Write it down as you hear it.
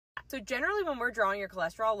So generally when we're drawing your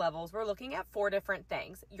cholesterol levels, we're looking at 4 different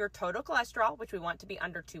things. Your total cholesterol, which we want to be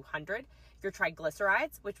under 200, your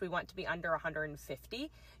triglycerides, which we want to be under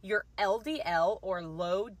 150, your LDL or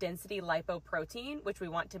low density lipoprotein, which we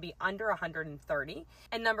want to be under 130,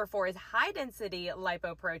 and number 4 is high density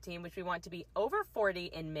lipoprotein, which we want to be over 40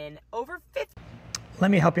 in men, over 50.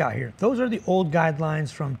 Let me help you out here. Those are the old guidelines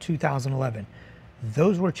from 2011.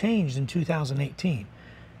 Those were changed in 2018.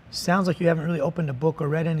 Sounds like you haven't really opened a book or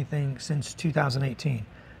read anything since 2018.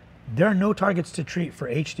 There are no targets to treat for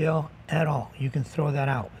HDL at all. You can throw that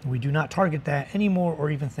out. We do not target that anymore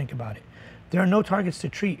or even think about it. There are no targets to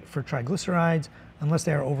treat for triglycerides unless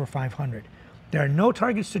they are over 500. There are no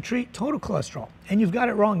targets to treat total cholesterol, and you've got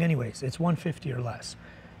it wrong anyways. It's 150 or less.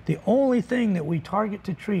 The only thing that we target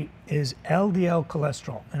to treat is LDL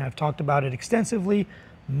cholesterol, and I've talked about it extensively.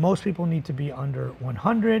 Most people need to be under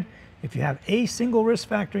 100. If you have a single risk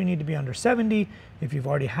factor, you need to be under 70. If you've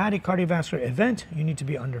already had a cardiovascular event, you need to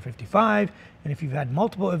be under 55. And if you've had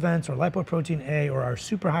multiple events or lipoprotein A or are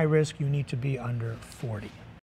super high risk, you need to be under 40.